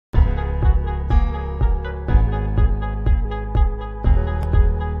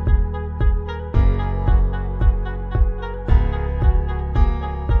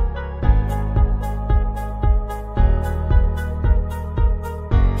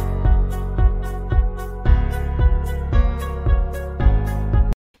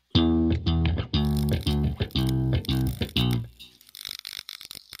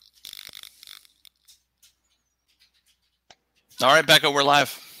All right, Becca, we're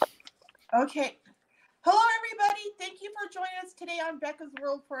live. Okay. Hello, everybody. Thank you for joining us today on Becca's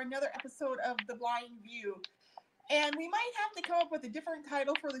World for another episode of The Blind View. And we might have to come up with a different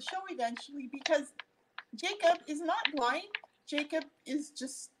title for the show eventually because Jacob is not blind. Jacob is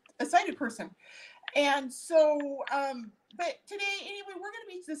just a sighted person. And so, but today, anyway, we're going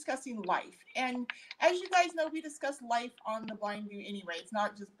to be discussing life. And as you guys know, we discuss life on The Blind View anyway. It's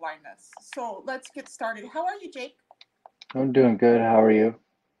not just blindness. So let's get started. How are you, Jake? I'm doing good. How are you?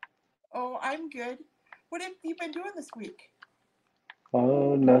 Oh, I'm good. What have you been doing this week?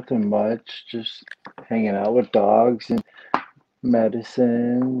 Oh, nothing much. Just hanging out with dogs and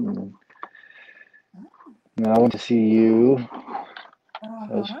medicine. And I went to see you.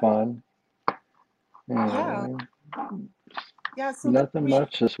 That was fun. Yeah. And Yeah. So nothing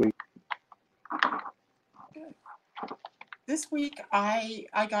much this week. Good. This week, I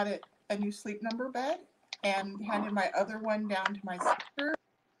got a new Sleep Number bed and handed my other one down to my sister,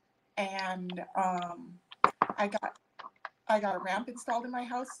 and I got a ramp installed in my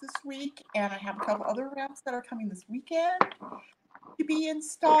house this week, and I have a couple other ramps that are coming this weekend to be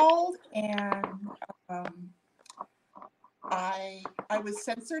installed. And I was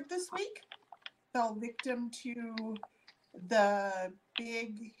censored this week, fell victim to the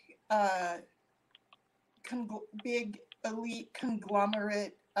big elite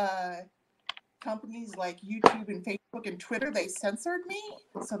conglomerate companies like YouTube and Facebook and Twitter. They censored me,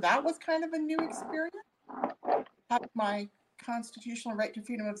 so that was kind of a new experience. Had my constitutional right to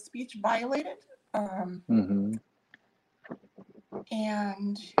freedom of speech violated, and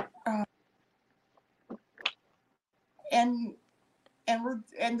we're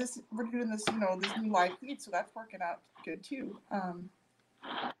doing this, this new live feed, so that's working out good too.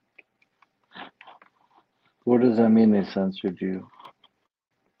 What does that mean they censored you?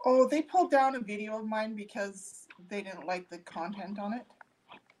 Oh, they pulled down a video of mine because they didn't like the content on it.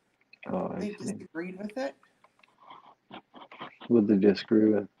 Oh, they disagreed with it. What did they disagree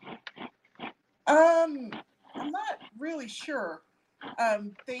with? I'm not really sure.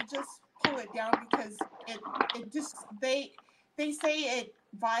 They just pull it down because they say it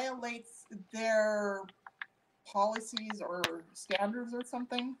violates their policies or standards or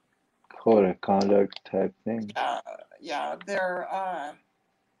something. Code of conduct type thing. Yeah, their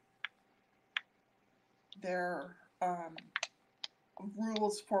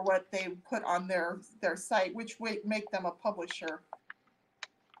rules for what they put on their site, which would make them a publisher.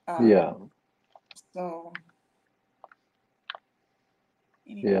 Yeah. So.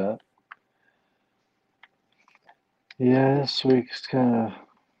 Anyway. Yeah. Yeah, this week's kind of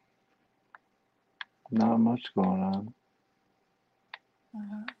not much going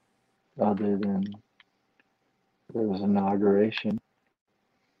on. Other than there was inauguration.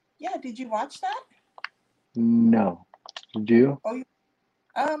 Yeah, did you watch that? No. Did you? Oh,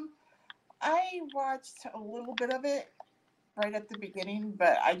 I watched a little bit of it right at the beginning,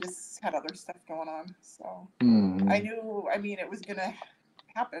 but I just had other stuff going on, so I knew. I mean, it was gonna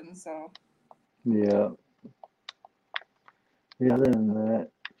happen, so. Yeah. Yeah. Other than that,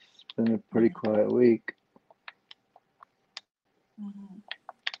 it's been a pretty quiet week.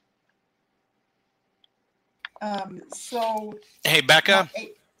 So. Hey, Becca.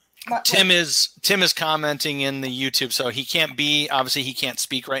 Tim is commenting in the YouTube, so he can't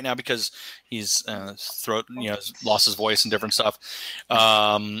speak right now because he's lost his voice and different stuff.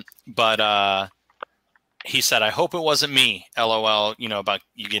 But he said, "I hope it wasn't me." LOL. About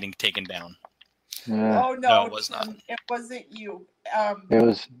you getting taken down. Yeah. Oh no, it was not. It wasn't you. It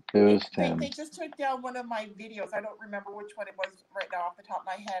was Tim. They just took down one of my videos. I don't remember which one it was right now off the top of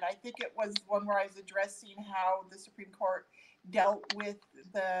my head. I think it was one where I was addressing how the Supreme Court dealt with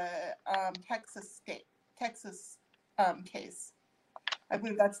the Texas case. I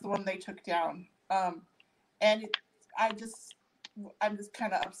believe that's the one they took down. And I'm just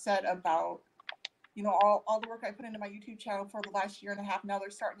kind of upset about, all the work I put into my YouTube channel for the last year and a half. Now they're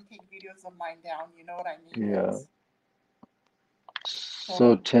starting to take videos of mine down. You know what I mean? Yeah.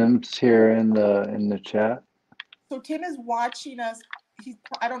 So Tim's here in the chat. So Tim is watching us.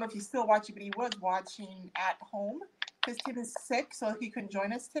 I don't know if he's still watching, but he was watching at home because Tim is sick, so he couldn't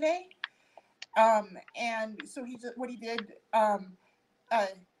join us today. And so what he did,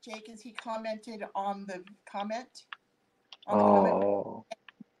 Jake, is he commented on the comment.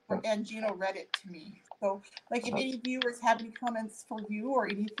 And Gino read it to me. So, if any viewers have any comments for you or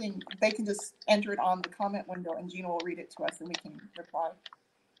anything, they can just enter it on the comment window, and Gino will read it to us, and we can reply.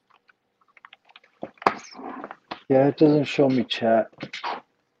 Yeah, it doesn't show me chat.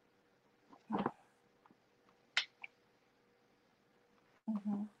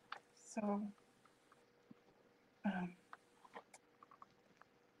 So,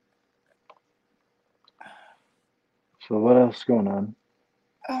 So what else is going on?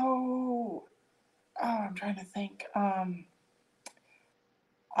 I'm trying to think.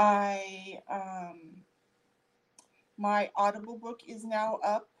 I my Audible book is now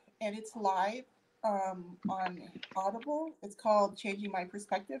up and it's live on Audible. It's called Changing My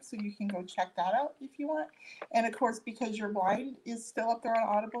Perspective, so you can go check that out if you want. And of course, because you're blind, is still up there on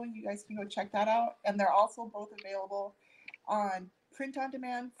Audible. You guys can go check that out. And they're also both available on print on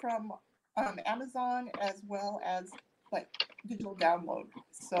demand from Amazon, as well as like digital download.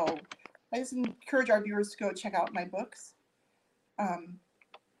 So I just encourage our viewers to go check out my books.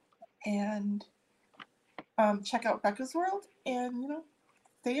 And check out Becca's World, and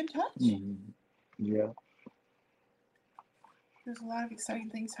stay in touch. Yeah. There's a lot of exciting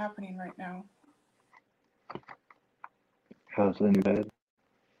things happening right now. How's the new bed?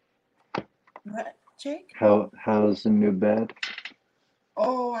 What, Jake? How's the new bed?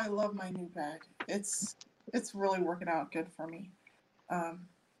 Oh, I love my new bed. It's really working out good for me.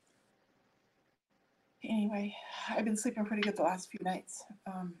 Anyway, I've been sleeping pretty good the last few nights.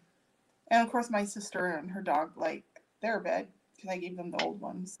 And of course, my sister and her dog like their bed because I gave them the old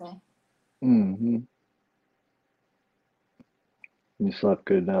one. So. Mm-hmm. You slept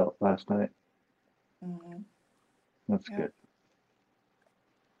good out last night. Mm-hmm. That's good.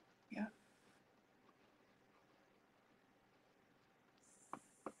 Yeah.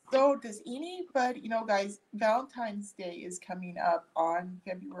 So does anybody, guys, Valentine's Day is coming up on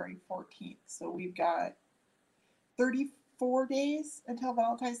February 14th. So we've got 34 days until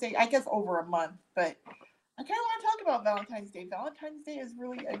Valentine's Day. I guess over a month, but I kind of want to talk about Valentine's Day. Valentine's Day is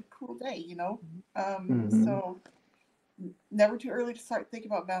really a cool day, So never too early to start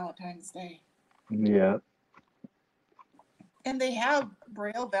thinking about Valentine's Day. Yeah. And they have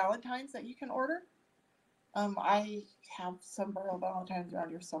Braille Valentines that you can order. I have some Braille Valentines around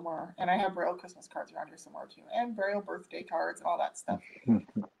here somewhere, and I have Braille Christmas cards around here somewhere too, and Braille birthday cards and all that stuff.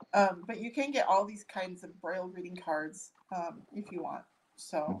 But you can get all these kinds of Braille greeting cards if you want.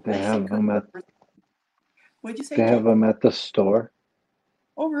 So they have them at. What'd you say? They have them at the store.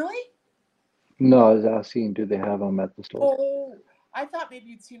 Oh, really? No, I was asking, do they have them at the store? Oh, I thought maybe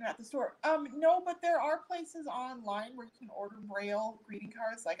you'd seen them at the store. No, but there are places online where you can order Braille greeting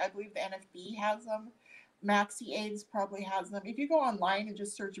cards. Like I believe the NFB has them. Maxi Aids probably has them. If you go online and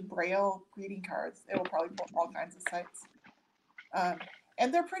just search Braille greeting cards, it will probably pull all kinds of sites.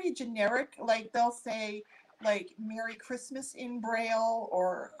 And they're pretty generic. Like they'll say like Merry Christmas in Braille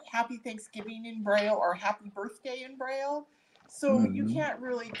or Happy Thanksgiving in Braille or Happy Birthday in Braille. So you can't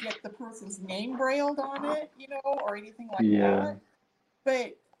really get the person's name brailled on it, or anything like that.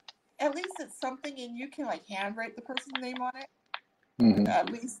 But at least it's something, and you can like handwrite the person's name on it.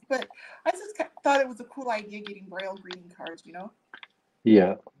 At least, but I just thought it was a cool idea getting Braille greeting cards,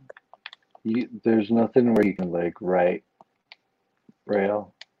 Yeah. There's nothing where you can like write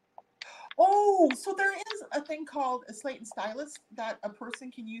Braille. Oh, so there is a thing called a slate and stylus that a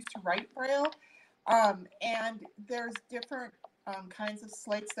person can use to write Braille. And there's different kinds of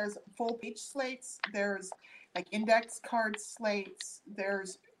slates. There's full page slates. There's like index card slates.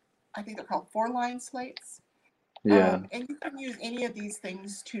 There's, I think they're called 4-line slates. Yeah. And you can use any of these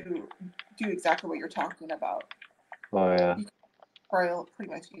things to do exactly what you're talking about. Oh yeah. You can Braille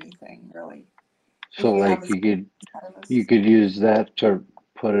pretty much anything, really. So like you could use that to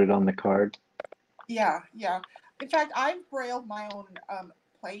put it on the card. Yeah. In fact, I've brailled my own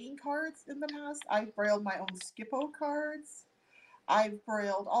playing cards in the past. I've brailled my own Skippo cards. I've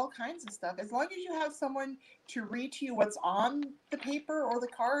brailled all kinds of stuff. As long as you have someone to read to you what's on the paper or the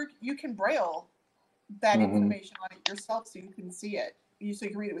card, you can braille that information on it yourself so you can see it. So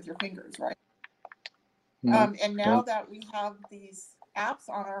you can read it with your fingers, right? And now that we have these apps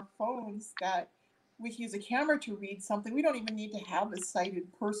on our phones that we can use a camera to read something, we don't even need to have a sighted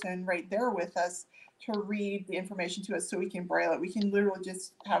person right there with us to read the information to us so we can braille it. We can literally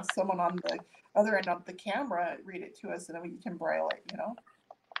just have someone on the other end of the camera read it to us, and then we can braille it,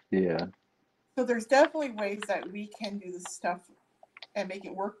 Yeah. So there's definitely ways that we can do this stuff and make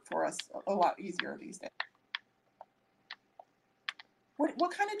it work for us a lot easier these days.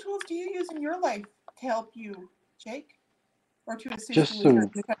 What kind of tools do you use in your life to help you, Jake? Or to assist you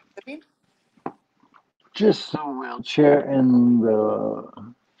with your living? Just the wheelchair and the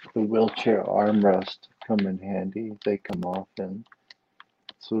wheelchair armrest come in handy. They come off, and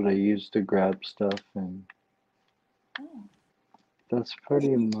that's what I use to grab stuff, and that's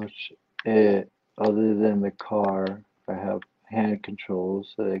pretty much it. Other than the car, I have hand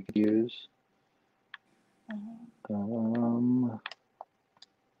controls that I could use.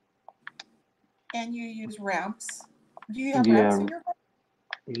 And you use ramps. Do you have ramps in your car?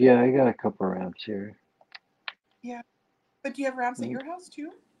 Yeah, I got a couple ramps here. Yeah. But do you have ramps at your house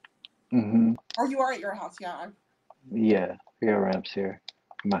too? Mm-hmm. Or you are at your house, yeah. Yeah, we got ramps here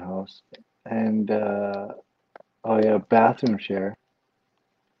in my house. And oh yeah, bathroom chair,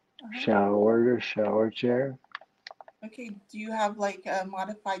 shower chair. Okay, do you have like a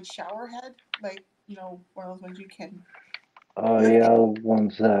modified shower head? Like, one of those ones you can Oh lift yeah, it?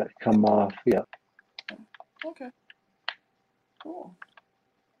 ones that come off. Yeah. Okay, cool.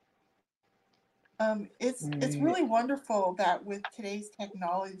 It's Mm, really wonderful that with today's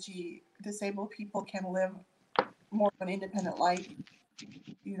technology, disabled people can live more of an independent life,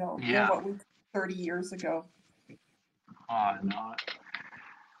 than yeah. what we 30 years ago. Oh no,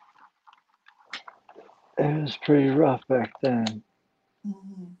 it was pretty rough back then.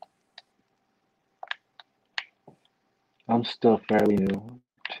 Hmm. I'm still fairly new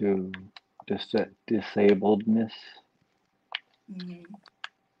to disabledness. Hmm.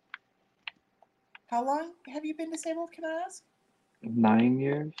 How long have you been disabled, can I ask? 9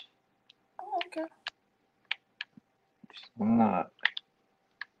 years. Oh, okay. I'm not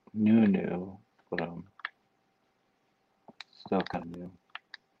new, but I'm still kind of new.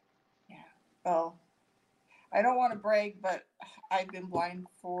 Yeah. Well, I don't want to brag, but I've been blind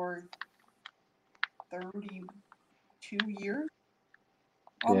for 32 years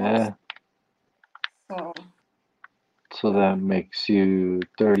almost. Yeah. So, So that makes you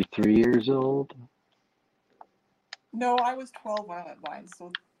 33 years old. no, I was 12 when I went blind.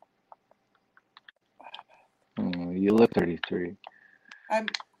 So You look 33. I'm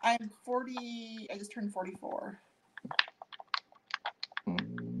 40. I just turned 44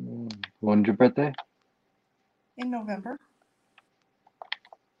 When's your birthday? in November.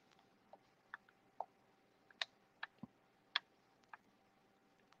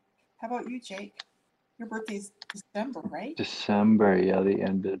 How about you, Jake? Your birthday's December, right? December, yeah, the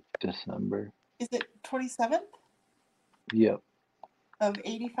end of December. Is it 27th Yep. of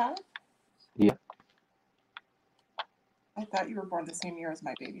 85? Yep. I thought you were born the same year as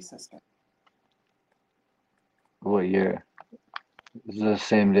my baby sister. What year? Is it the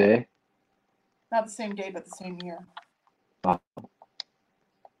same day? Not the same day, but the same year. Oh.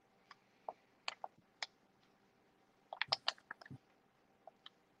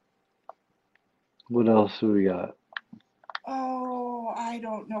 What else do we got? Oh, I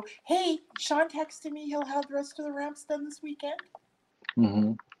don't know. Hey, Sean texted me he'll have the rest of the ramps done this weekend.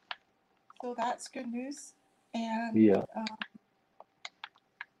 Mm-hmm. So that's good news. And Yeah.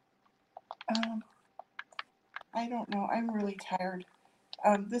 I don't know. I'm really tired.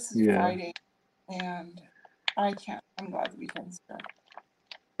 This is Yeah. Friday, and I can't. I'm glad the weekend's done.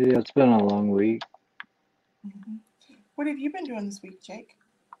 Yeah, it's been a long week. Mm-hmm. What have you been doing this week, Jake?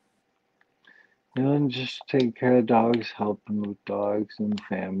 And just taking care of dogs, helping with dogs and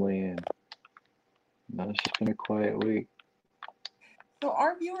family, and it's just been a quiet week. So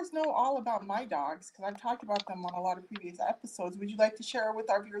our viewers know all about my dogs because I've talked about them on a lot of previous episodes. Would you like to share with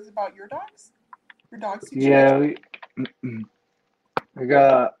our viewers about your dogs? Your dog situation? Yeah, I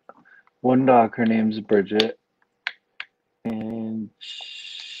got one dog. Her name's Bridget, and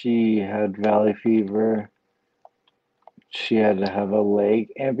she had valley fever. She had to have a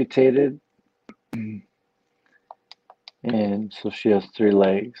leg amputated, and so she has 3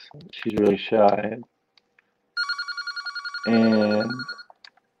 legs. She's really shy, and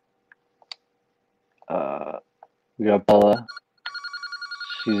we got Bella.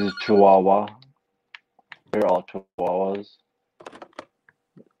 She's a Chihuahua. They're all Chihuahuas.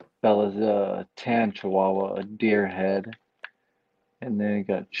 Bella's a tan Chihuahua, a deer head. And then you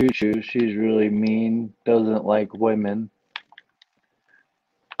got Choo Choo. She's really mean, doesn't like women,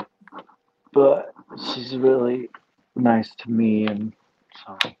 but she's really nice to me. And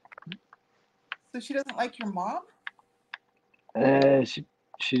so, So she doesn't like your mom?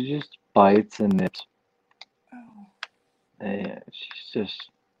 she just bites and nips. Oh. And she's just,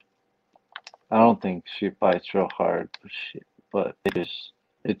 I don't think she bites real hard, but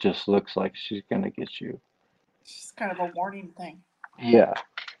it just looks like she's gonna get you. It's just kind of a warning thing. Yeah.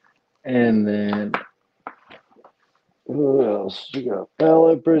 And then who else? You got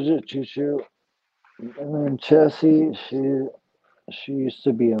Bella, Bridget, Choo Choo, and then Chessie. She used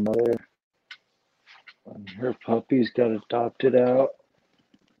to be a mother. And her puppies got adopted out.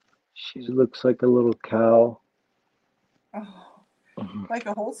 She looks like a little cow. Oh. Like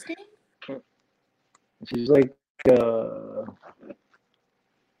a Holstein? She's like uh,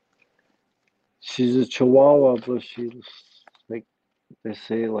 she's a Chihuahua, but she's like they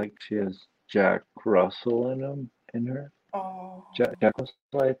say like she has Jack Russell in her. Oh. Jack Russell,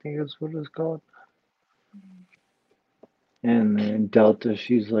 I think is what it's called. And then Delta,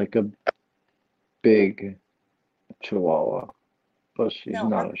 she's like a big Chihuahua, but she's No,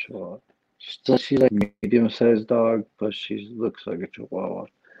 not a Chihuahua. She's like medium-sized dog, but she looks like a Chihuahua.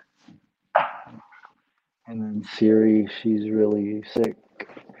 And then Siri, she's really sick.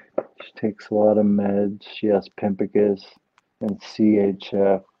 She takes a lot of meds. She has pemphigus and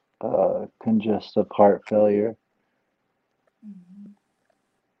CHF, congestive heart failure. mhm.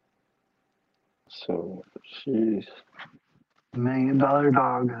 So she's $1 million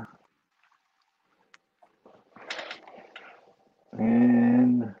dog.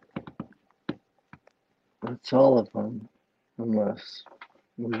 And that's all of them, unless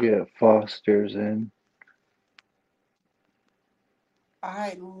we get Fosters in.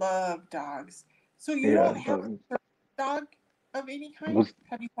 I love dogs. So you Yeah, don't have a but service dog of any kind? what's,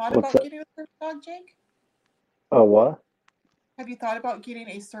 Have you thought what's about that? getting a service dog, Jake? Oh, what? Have you thought about getting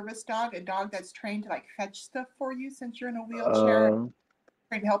a service dog, a dog that's trained to like fetch stuff for you since you're in a wheelchair, Uh,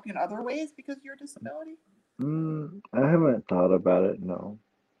 trained to help you in other ways because of your disability? I haven't thought about it, no.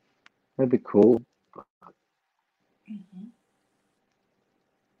 That'd be cool. Hmm.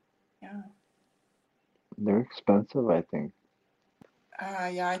 Yeah. They're expensive, I think.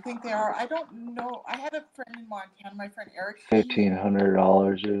 Yeah, I think they are. I don't know. I had a friend in Montana, my friend Eric. $1,500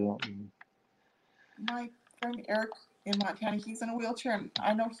 or something. My friend Eric in Montana, he's in a wheelchair, and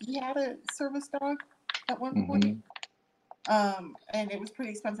I know he had a service dog at one point. Hmm. And it was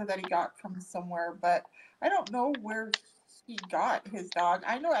pretty expensive that he got from somewhere, but I don't know where he got his dog.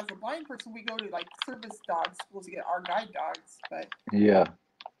 I know as a blind person, we go to like service dog schools to get our guide dogs, but Yeah, I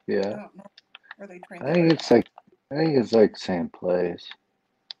yeah. don't know where they train I the think other it's dogs. like, I think it's like same place.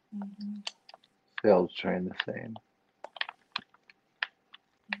 Hmm. They all train the same.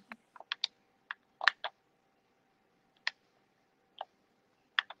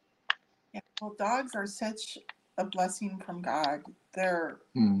 Yeah, well, dogs are such a blessing from God. They're,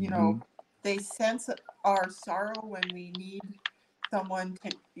 you Hmm. know, they sense our sorrow when we need someone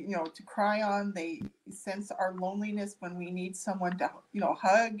to, to cry on. They sense our loneliness when we need someone to,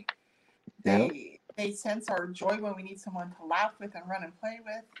 hug. Yeah, They sense our joy when we need someone to laugh with and run and play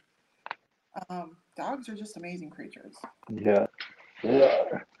with. Dogs are just amazing creatures. yeah, yeah.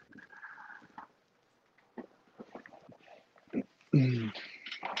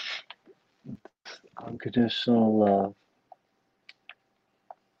 Unconditional love.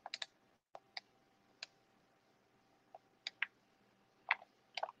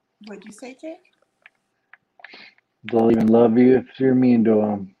 Would you say, Jake? They'll even love you if you're mean to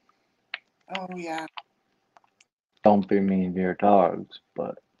them. Oh yeah. Don't be mean to your dogs,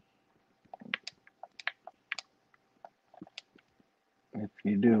 but if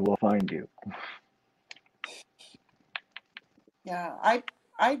you do, we'll find you. Yeah.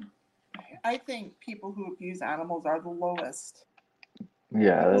 I think people who abuse animals are the lowest.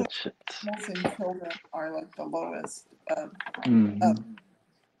 Yeah, People who that's shit's. abuse animals and children are like the lowest of Hmm.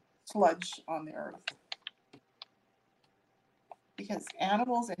 sludge on the earth. Because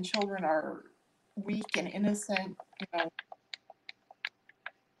animals and children are weak and innocent,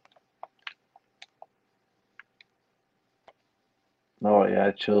 Oh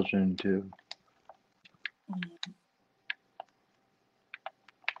yeah, children too. mm,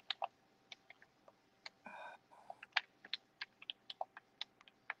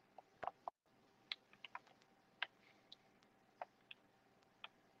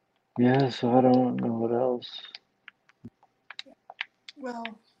 Yeah, so I don't know what else.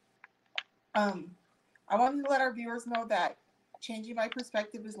 well, um, I wanted to let our viewers know that Changing My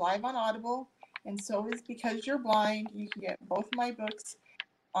Perspective is live on Audible, and so is Because You're Blind. You can get both my books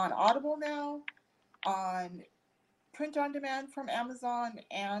on Audible now, on print on demand from Amazon,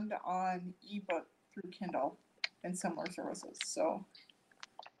 and on ebook through Kindle and similar services. So,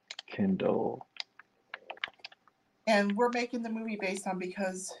 Kindle. and we're making the movie based on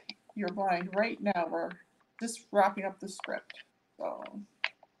Because You're Blind right now. We're just wrapping up the script. So,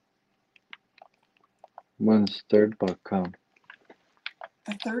 When's third book come?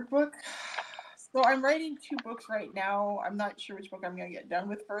 the third book. So I'm writing 2 books right now. I'm not sure which book I'm going to get done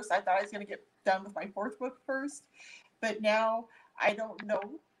with first. I thought I was going to get done with my 4th book first, but now I don't know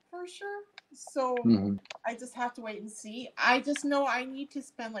for sure. So Hmm. I just have to wait and see. I just know I need to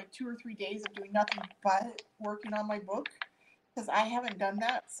spend like 2 or 3 days of doing nothing but working on my book because I haven't done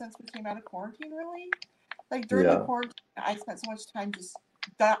that since we came out of quarantine, really. Like during the Yeah, quarantine, I spent so much time just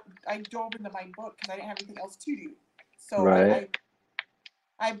I dove into my book because I didn't have anything else to do. So right.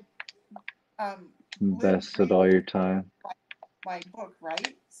 I um, lived, Invested all breathed your time. my book,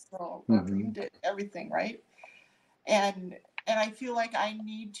 right? So or Hmm. dreamed it, everything, right? And and I feel like I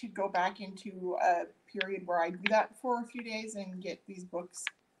need to go back into a period where I do that for a few days and get these books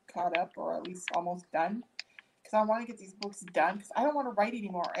caught up or at least almost done. because I want to get these books done because I don't want to write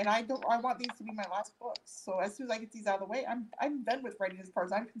anymore, and I want these to be my last books. So as soon as I get these out of the way, I'm done with writing as far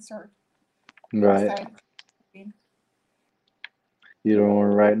as I'm concerned. Right. You don't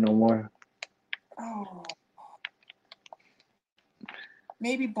want to write no more? Oh,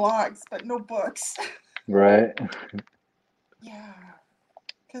 maybe blogs, but no books. Right. Yeah,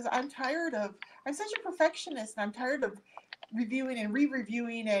 because I'm such a perfectionist, and I'm tired of reviewing and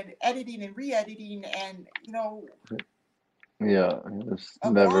re-reviewing and editing and re-editing, and Yeah, it's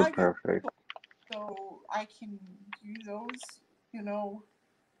a never blog, perfect. so I can do those,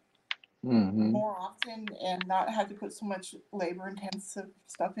 Mm-hmm. more often and not have to put so much labor-intensive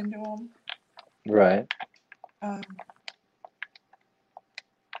stuff into them. Right. And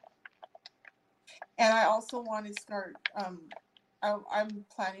I also want to start. I'm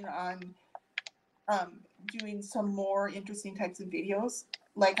planning on doing some more interesting types of videos,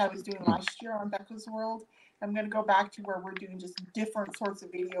 like I was doing last year on Becca's World. I'm going to go back to where we're doing just different sorts of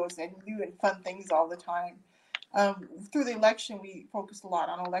videos and doing fun things all the time. Through the election, we focused a lot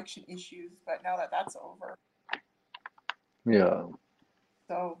on election issues, but now that that's over. Yeah.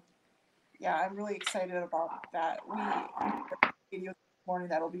 So, yeah, I'm really excited about that. We videos this morning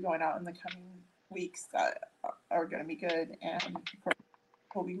that will be going out in the coming weeks that are going to be good, and of course,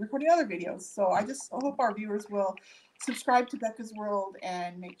 we'll be recording other videos. So I just hope our viewers will subscribe to Becca's World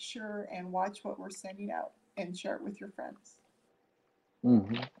and make sure and watch what we're sending out and share it with your friends.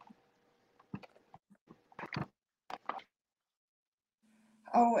 Mm-hmm.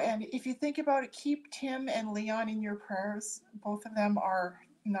 Oh, and if you think about it, keep Tim and Leon in your prayers. Both of them are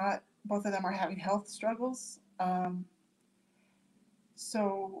having health struggles.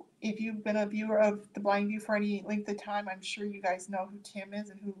 So if you've been a viewer of The Blind View for any length of time, I'm sure you guys know who Tim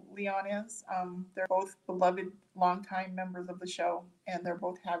is and who Leon is. They're both beloved, longtime members of the show, and they're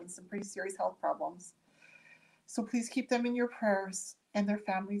both having some pretty serious health problems. So please keep them in your prayers and their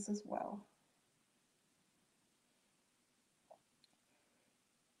families as well.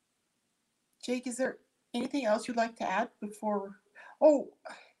 Jake, is there anything else you'd like to add before? Oh,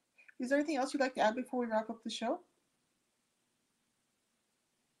 is there anything else you'd like to add before we wrap up the show?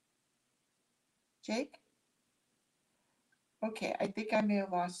 Jake? Okay, I think I may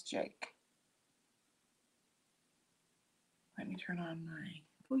have lost Jake. Let me turn on my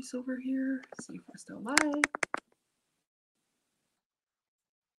voiceover here, see if we're still live.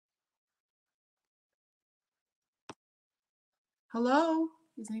 Hello?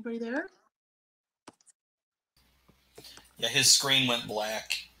 Is anybody there? Yeah, his screen went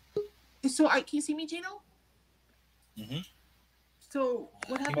black. So, can you see me, Gino? Mm-hmm. So,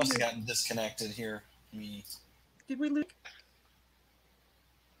 what happened? He must have gotten disconnected here. Did we lose?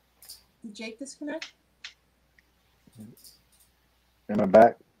 Did Jake disconnect? Am I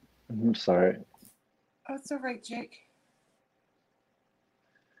back? I'm sorry. Oh, it's all right, Jake.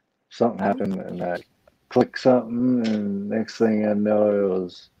 Something happened and I clicked something, and next thing I know, it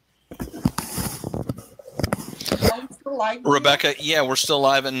was. Are we still live? Rebecca, yeah, we're still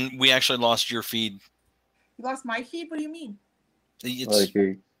live, and we actually lost your feed. You lost my feed? What do you mean? It's like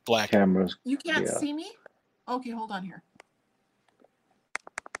your black. Cameras. You can't see me? Okay, hold on here.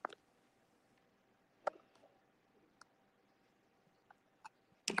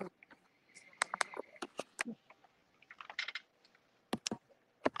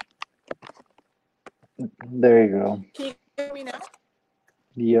 There you go. Can you hear me now?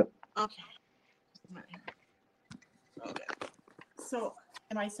 Yep. Okay. Okay. So,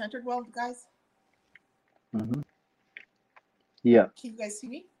 am I centered well, guys? Mm-hmm. Yep. Can you guys see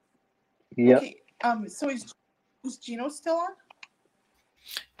me? Yep. Okay. So is Gino still on?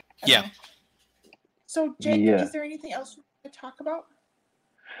 Yeah. So, Jake, is there anything else you want to talk about?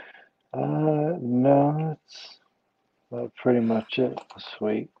 No, that's pretty much it this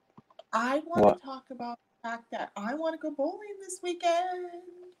week. I want to talk about the fact that I want to go bowling this weekend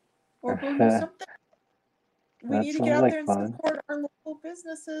or go do something. We need to get out there and support our local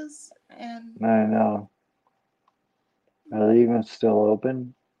businesses. And I know. Are they even still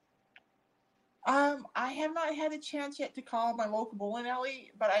open? I have not had a chance yet to call my local bowling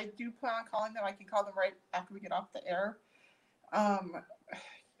alley, but I do plan on calling them. I can call them right after we get off the air.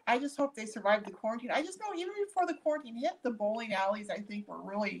 I just hope they survive the quarantine. I just know even before the quarantine hit, the bowling alleys, I think, were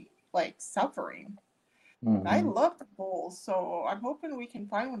really suffering. Mm-hmm. I love the bowls, so I'm hoping we can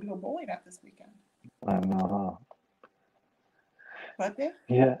find one to go bowling at this weekend. I know. But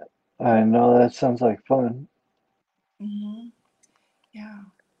yeah, I know. That sounds like fun. Mm-hmm. Yeah.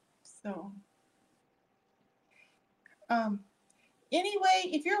 So, anyway,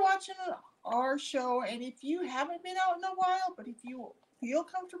 if you're watching our show and if you haven't been out in a while, but if you feel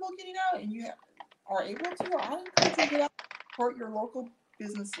comfortable getting out and you are able to, I encourage you to get out and support your local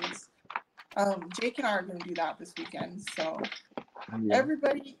businesses. Jake and I are going to do that this weekend. So Yeah.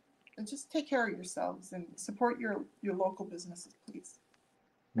 everybody, just take care of yourselves and support your local businesses, please.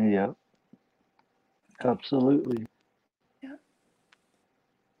 Yeah. Absolutely. Yeah.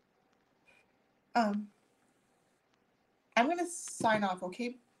 I'm going to sign off,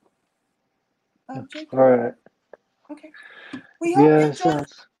 okay? Jake? All right. Okay. We hope you Yeah, enjoyed.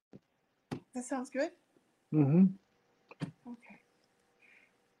 That sounds good? Mm-hmm. Okay.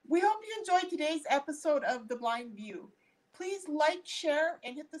 We hope you enjoyed today's episode of The Blind View. Please like, share,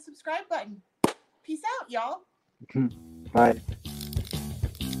 and hit the subscribe button. Peace out, y'all. Bye.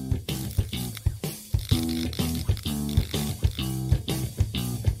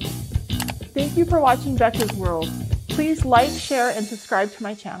 Thank you for watching Becca's World. Please like, share, and subscribe to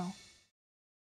my channel.